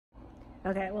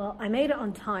Okay, well, I made it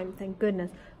on time, thank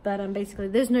goodness. But basically,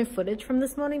 there's no footage from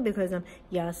this morning because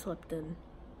yeah, I slept in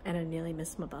and I nearly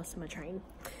missed my bus and my train.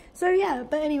 So yeah,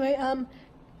 but anyway,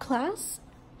 classes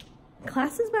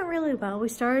went really well. We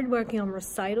started working on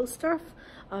recital stuff.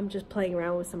 Just playing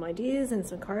around with some ideas and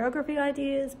some choreography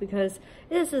ideas because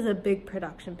this is a big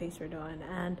production piece we're doing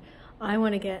and I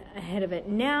want to get ahead of it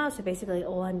now. So basically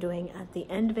all I'm doing at the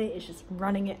end of it is just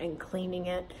running it and cleaning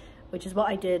it, which is what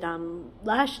I did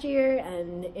last year,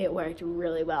 and it worked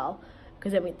really well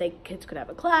because then the kids could have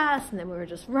a class and then we were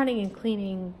just running and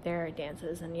cleaning their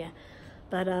dances. And yeah,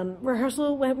 but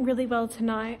rehearsal went really well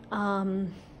tonight.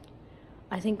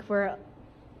 I think we're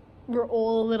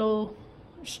all a little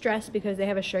stressed because they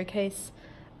have a showcase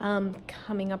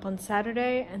coming up on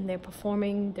Saturday and they're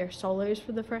performing their solos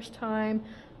for the first time.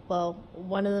 Well,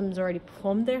 one of them's already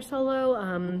performed their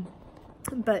solo,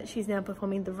 but she's now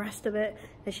performing the rest of it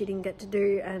that she didn't get to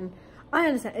do. And I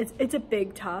understand it's a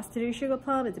big task to do Sugar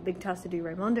Plum, it's a big task to do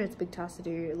Raymonda, it's a big task to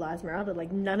do La Esmeralda.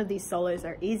 Like, none of these solos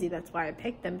are easy. That's why I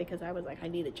picked them, because I was like, I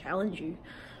need to challenge you.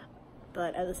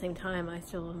 But at the same time, I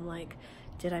still am like,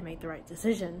 did I make the right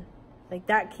decision? Like,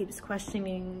 that keeps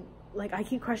questioning, like, I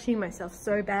keep questioning myself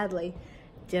so badly.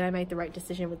 Did I make the right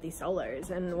decision with these solos?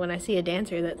 And when I see a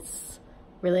dancer that's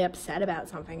really upset about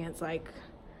something, it's like,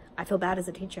 I feel bad as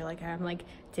a teacher. Like, I'm like,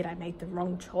 did I make the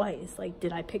wrong choice? Like,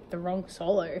 did I pick the wrong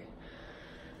solo?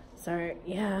 So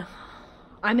yeah,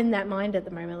 I'm in that mind at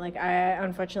the moment. Like,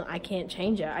 unfortunately I can't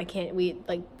change it. I can't,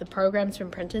 like, the program's been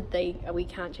printed, we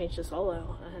can't change the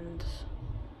solo, and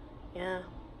yeah,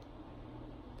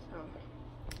 so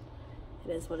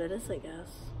it is what it is, I guess.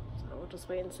 So we'll just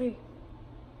wait and see.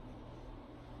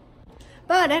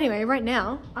 But anyway, right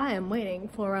now I am waiting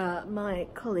for my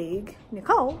colleague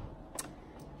Nicole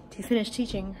to finish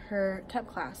teaching her tap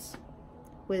class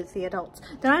with the adults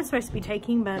that I'm supposed to be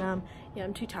taking, but yeah,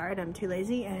 I'm too tired, I'm too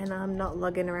lazy, and I'm not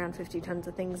lugging around 50 tons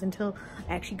of things until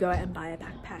I actually go out and buy a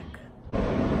backpack.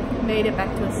 Made it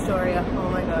back to Astoria. Oh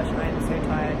my gosh, I am so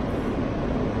tired.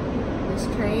 This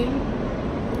train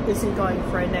isn't going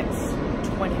for the next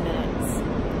 20 minutes.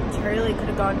 Totally could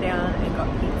have gone down and got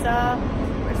pizza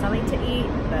or something to eat,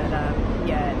 but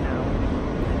yeah, no,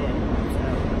 I didn't,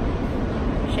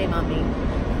 so shame on me.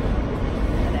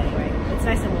 But anyway, it's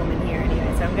nice and warm in here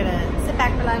anyway, so I'm gonna sit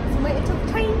back, relax, and wait until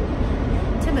the train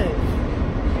to move,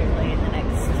 hopefully in the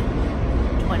next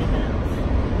 20 minutes.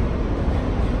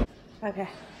 Okay,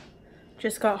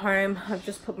 just got home. I've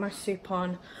just put my soup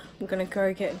on. I'm gonna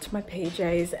go get into my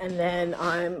PJs and then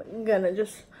I'm gonna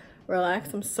just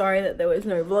relax. I'm sorry that there was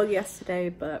no vlog yesterday,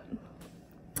 but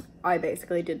I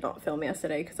basically did not film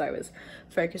yesterday because I was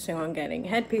focusing on getting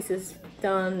headpieces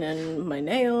done and my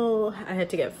nail I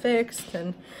had to get fixed,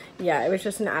 and yeah, it was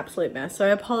just an absolute mess. So I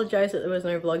apologize that there was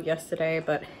no vlog yesterday,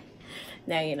 but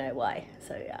now you know why.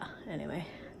 So yeah, anyway,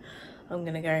 I'm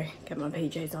gonna go get my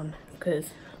PJs on because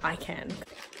I can.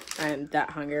 I am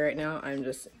that hungry right now. I'm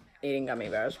just eating gummy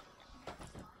bears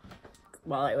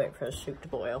while I wait for the soup to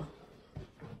boil.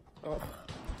 Oh,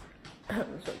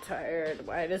 I'm so tired.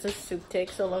 Why does this soup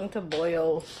take so long to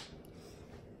boil?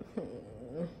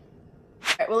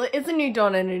 Right, well, it's a new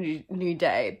dawn and a new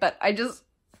day, but I just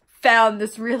found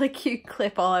this really cute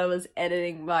clip while I was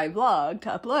editing my vlog to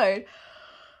upload.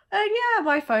 And yeah,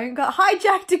 my phone got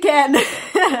hijacked again.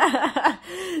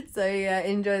 So yeah,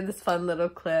 enjoy this fun little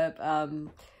clip.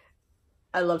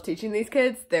 I love teaching these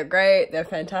kids. They're great. They're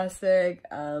fantastic.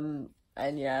 And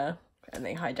yeah, and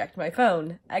they hijacked my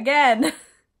phone again.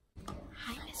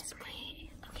 Hi, Miss Bray.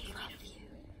 Okay,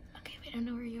 wait, I don't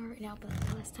know where you are right now, but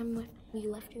the last time we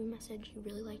left you a message, you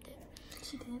really liked it.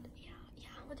 She did? Yeah.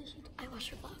 What did she do? I watched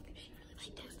her vlog. She really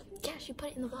liked it. Yeah, she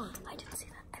put it in the vlog. I didn't see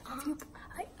that. I love you.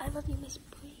 I love you, Miss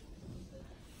Bray.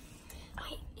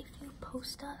 Wait, if you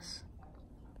post us,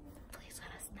 please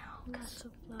let us know,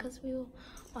 because we will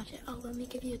watch it. Oh, let me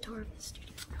give you a tour of the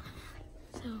studio.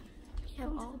 So, we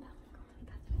have all...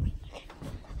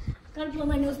 Gotta blow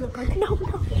my nose real quick. No.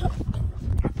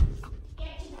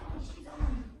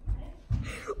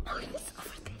 Oh, it's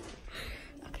over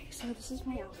there. Okay, so this is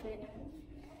my outfit.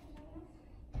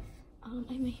 I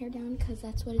have my hair down because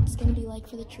that's what it's gonna be like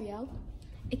for the trio.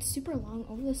 It's super long.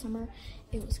 Over the summer,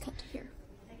 it was cut to here.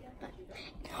 But,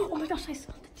 oh my gosh, I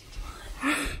saw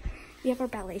the We have our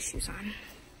ballet shoes on.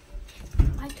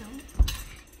 I don't.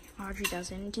 Audrey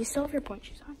doesn't. Do you still have your point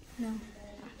shoes on? No.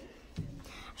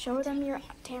 Show them your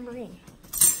tambourine.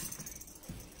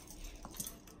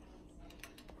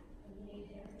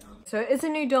 So it's a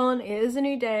new dawn, it is a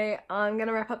new day. I'm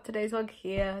gonna wrap up today's vlog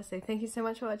here. So thank you so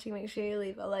much for watching. Make sure you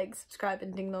leave a like, subscribe,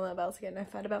 and ding the bell to get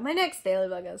notified about my next daily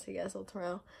vlog. I'll see you guys all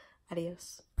tomorrow.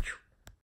 Adios.